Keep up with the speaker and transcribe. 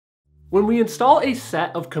When we install a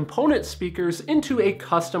set of component speakers into a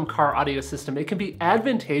custom car audio system, it can be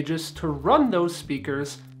advantageous to run those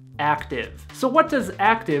speakers active. So what does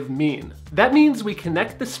active mean? That means we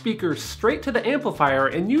connect the speakers straight to the amplifier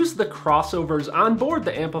and use the crossovers on board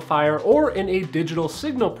the amplifier or in a digital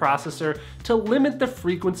signal processor to limit the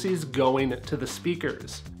frequencies going to the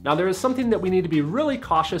speakers. Now there is something that we need to be really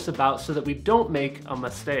cautious about so that we don't make a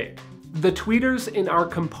mistake. The tweeters in our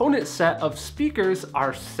component set of speakers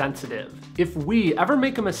are sensitive. If we ever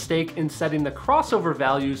make a mistake in setting the crossover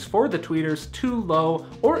values for the tweeters too low,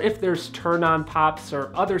 or if there's turn-on pops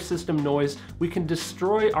or other system noise, we can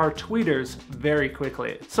destroy our tweeters very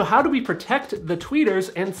quickly. So how do we protect the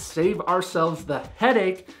tweeters and save ourselves the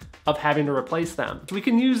headache of having to replace them? We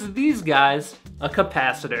can use these guys, a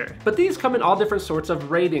capacitor. But these come in all different sorts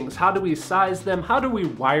of ratings. How do we size them? How do we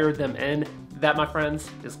wire them in? That, my friends,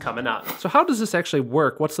 is coming up. So how does this actually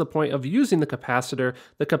work? What's the point of using the capacitor?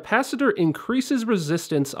 The capacitor increases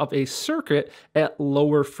resistance of a circuit at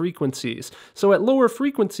lower frequencies. So at lower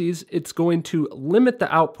frequencies, it's going to limit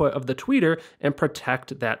the output of the tweeter and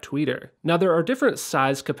protect that tweeter. Now there are different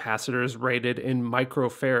size capacitors rated in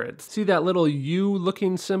microfarads. See that little U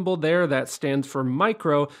looking symbol there? That stands for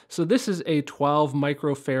micro. So this is a 12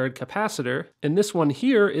 microfarad capacitor, and this one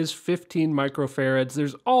here is 15 microfarads.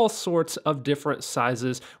 There's all sorts of different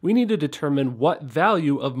sizes. We need to determine what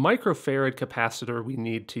value of microfarad capacitor we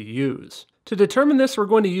need to use. To determine this, we're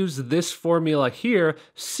going to use this formula here.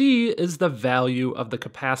 C is the value of the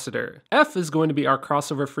capacitor. F is going to be our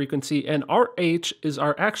crossover frequency, and RH is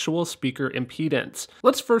our actual speaker impedance.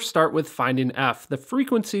 Let's first start with finding F, the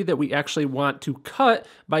frequency that we actually want to cut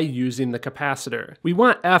by using the capacitor. We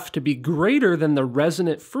want F to be greater than the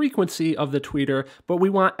resonant frequency of the tweeter, but we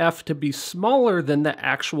want F to be smaller than the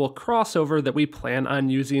actual crossover that we plan on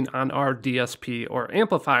using on our DSP or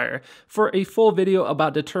amplifier. For a full video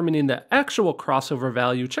about determining the actual crossover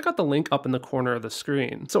value, check out the link up in the corner of the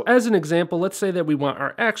screen. So as an example, let's say that we want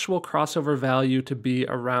our actual crossover value to be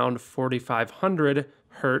around 4,500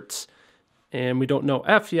 hertz, and we don't know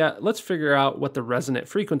F yet. Let's figure out what the resonant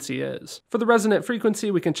frequency is. For the resonant frequency,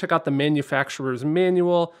 we can check out the manufacturer's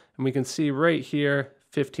manual, and we can see right here,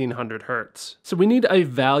 1500 hertz. So we need a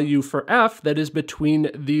value for F that is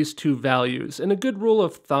between these two values. And a good rule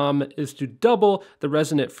of thumb is to double the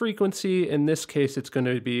resonant frequency. In this case, it's going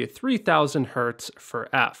to be 3000 hertz for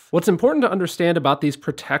F. What's important to understand about these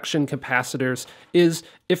protection capacitors is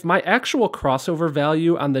if my actual crossover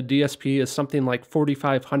value on the DSP is something like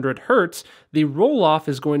 4500 hertz, the roll-off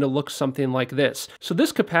is going to look something like this. So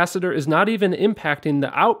this capacitor is not even impacting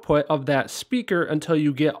the output of that speaker until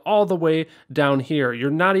you get all the way down here. You're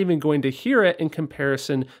not even going to hear it in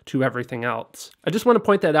comparison to everything else. I just want to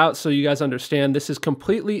point that out so you guys understand this is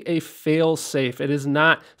completely a fail-safe. It is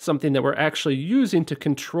not something that we're actually using to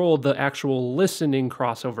control the actual listening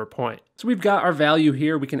crossover point. So we've got our value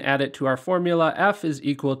here. We can add it to our formula. F is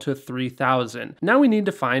equal to 3000. Now we need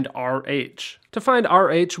to find RH. To find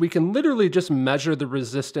RH, we can literally just measure the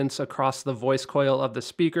resistance across the voice coil of the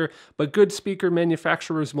speaker, but good speaker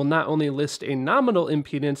manufacturers will not only list a nominal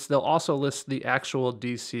impedance, they'll also list the actual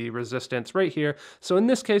DC resistance right here. So in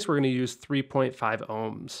this case, we're going to use 3.5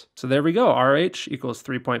 ohms. So there we go, RH equals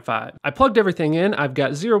 3.5. I plugged everything in. I've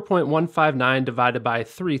got 0.159 divided by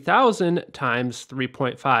 3000 times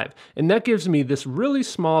 3.5. And that gives me this really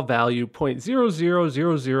small value,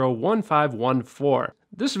 0.00001514.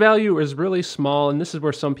 This value is really small, and this is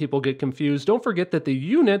where some people get confused. Don't forget that the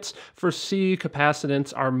units for C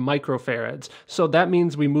capacitance are microfarads. So that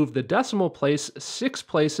means we move the decimal place 6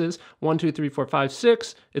 places, 1, 2, 3, 4, 5,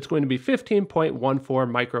 6. It's going to be 15.14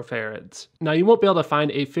 microfarads. Now you won't be able to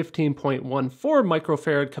find a 15.14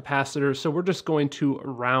 microfarad capacitor, so we're just going to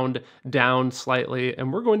round down slightly,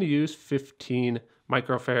 and we're going to use 15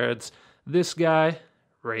 microfarads. This guy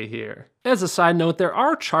right here. As a side note, there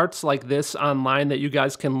are charts like this online that you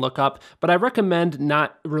guys can look up, but I recommend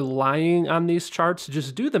not relying on these charts.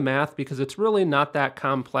 Just do the math because it's really not that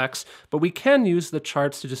complex, but we can use the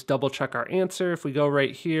charts to just double check our answer. If we go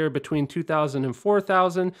right here between 2000 and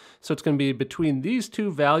 4000, so it's going to be between these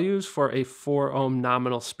two values for a 4 ohm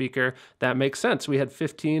nominal speaker. That makes sense. We had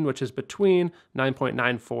 15, which is between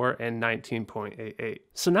 9.94 and 19.88.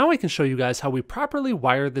 So now I can show you guys how we properly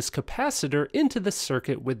wire this capacitor into the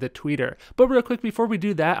circuit with the tweeter. capacitor. But real quick before we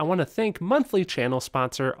do that, I want to thank monthly channel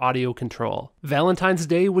sponsor Audio Control. Valentine's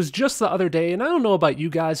Day was just the other day, and I don't know about you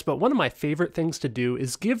guys, but one of my favorite things to do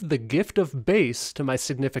is give the gift of bass to my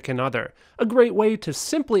significant other. A great way to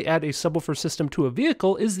simply add a subwoofer system to a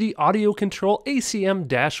vehicle is the Audio Control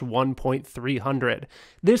ACM-1.300.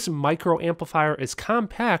 This micro amplifier is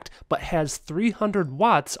compact but has 300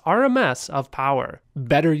 watts RMS of power.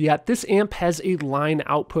 Better yet, this amp has a line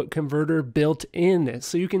output converter built in,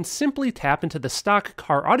 so you can simply tap into the stock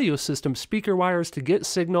car audio system speaker wires to get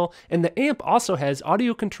signal, and the amp also has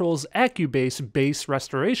Audio Control's AccuBass bass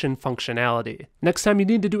restoration functionality. Next time you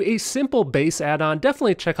need to do a simple bass add-on,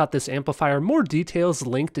 definitely check out this amplifier. More details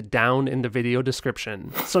linked down in the video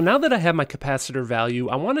description. So now that I have my capacitor value,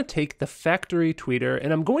 I want to take the factory tweeter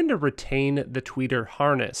and I'm going to retain the tweeter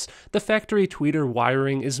harness. The factory tweeter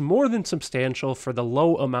wiring is more than substantial for the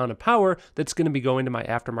low amount of power that's going to be going to my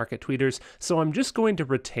aftermarket tweeters, so I'm just going to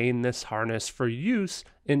retain this harness for use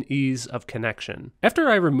and ease of connection. After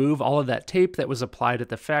I remove all of that tape that was applied at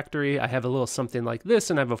the factory, I have a little something like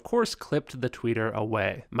this, and I've of course clipped the tweeter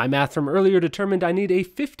away. My math from earlier determined I need a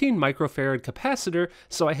 15 microfarad capacitor,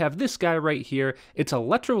 so I have this guy right here. It's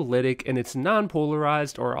electrolytic and it's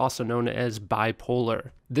non-polarized, or also known as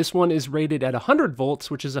bipolar. This one is rated at 100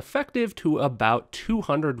 volts, which is effective to about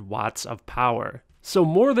 200 watts of power. So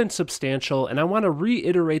more than substantial, and I want to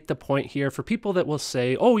reiterate the point here for people that will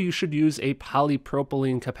say, oh, you should use a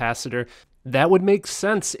polypropylene capacitor. That would make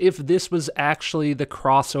sense if this was actually the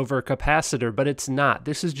crossover capacitor, but it's not.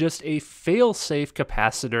 This is just a fail-safe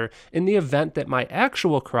capacitor in the event that my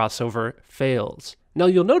actual crossover fails. Now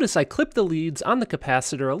you'll notice I clipped the leads on the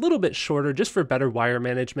capacitor a little bit shorter just for better wire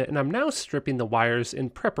management, and I'm now stripping the wires in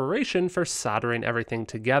preparation for soldering everything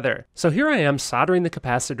together. So here I am soldering the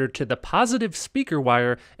capacitor to the positive speaker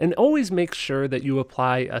wire, and always make sure that you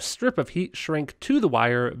apply a strip of heat shrink to the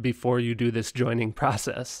wire before you do this joining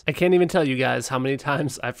process. I can't even tell you guys how many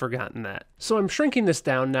times I've forgotten that. So I'm shrinking this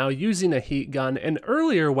down now using a heat gun, and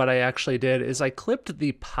earlier what I actually did is I clipped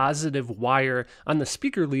the positive wire on the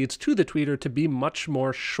speaker leads to the tweeter to be much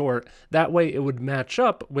more short. That way it would match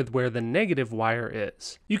up with where the negative wire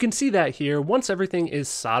is. You can see that here. Once everything is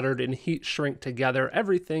soldered and heat shrink together,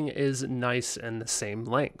 everything is nice and the same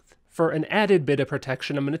length. For an added bit of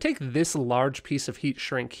protection, I'm going to take this large piece of heat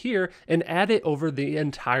shrink here and add it over the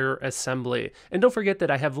entire assembly. And don't forget that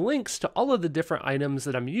I have links to all of the different items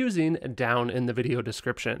that I'm using down in the video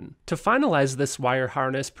description. To finalize this wire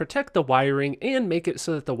harness, protect the wiring and make it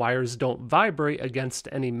so that the wires don't vibrate against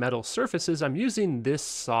any metal surfaces, I'm using this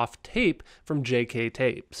soft tape from JK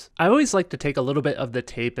Tapes. I always like to take a little bit of the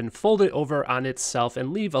tape and fold it over on itself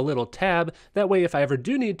and leave a little tab. That way if I ever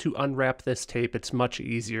do need to unwrap this tape, it's much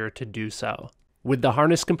easier to do so. With the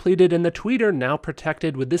harness completed and the tweeter now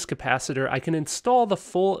protected with this capacitor, I can install the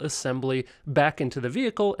full assembly back into the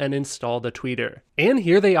vehicle and install the tweeter. And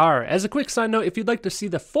here they are. As a quick side note, if you'd like to see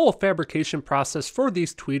the full fabrication process for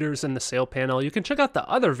these tweeters and the sail panel, you can check out the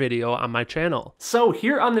other video on my channel. So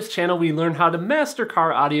here on this channel, we learn how to master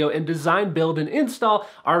car audio and design, build, and install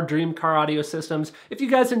our dream car audio systems. If you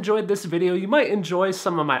guys enjoyed this video, you might enjoy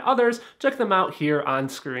some of my others. Check them out here on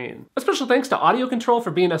screen. A special thanks to Audio Control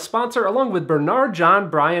for being a sponsor, along with Bernard, John,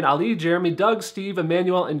 Brian, Ali, Jeremy, Doug, Steve,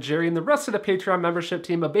 Emmanuel, and Jerry, and the rest of the Patreon membership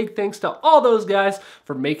team. A big thanks to all those guys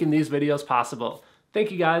for making these videos possible. Thank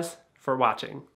you guys for watching.